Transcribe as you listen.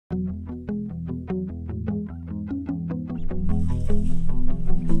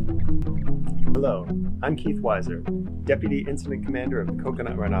Hello, I'm Keith Weiser, Deputy Incident Commander of the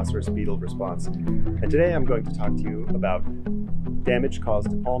Coconut Rhinoceros Beetle Response, and today I'm going to talk to you about damage caused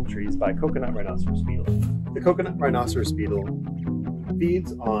to palm trees by Coconut Rhinoceros Beetle. The Coconut Rhinoceros Beetle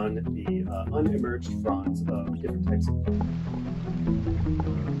feeds on the unemerged fronds of different types of palms.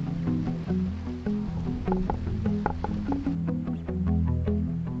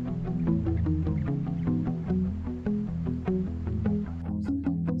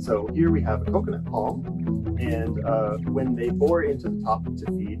 So here we have a coconut palm, and when they bore into the top to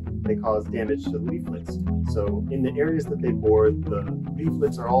feed, they cause damage to the leaflets. So in the areas that they bore, the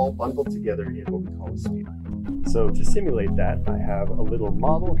leaflets are all bundled together in what we call a sphere. So to simulate that, I have a little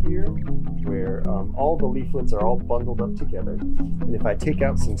model here where all the leaflets are all bundled up together. And if I take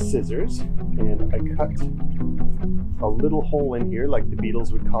out some scissors and I cut a little hole in here like the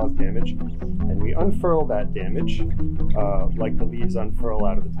beetles would cause damage, and we unfurl that damage like the leaves unfurl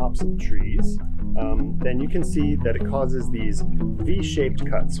out of the tops of the trees, then you can see that it causes these V-shaped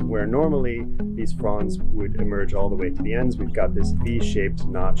cuts where normally these fronds would emerge all the way to the ends. We've got this V-shaped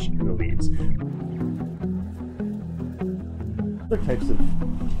notch in the leaves. Other types of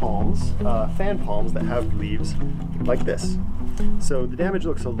palms, fan palms that have leaves like this. So the damage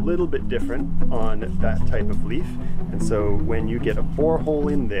looks a little bit different on that type of leaf, and so when you get a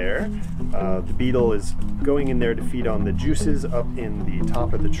borehole in there, the beetle is going in there to feed on the juices up in the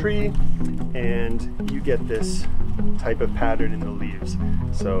top of the tree, and you get this type of pattern in the leaves.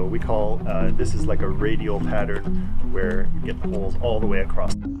 So we call this is like a radial pattern where you get the holes all the way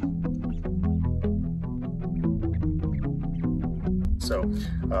across. So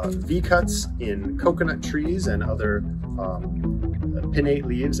V-cuts in coconut trees and other pinnate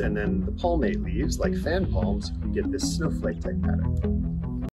leaves, and then the palmate leaves, like fan palms, you get this snowflake type pattern.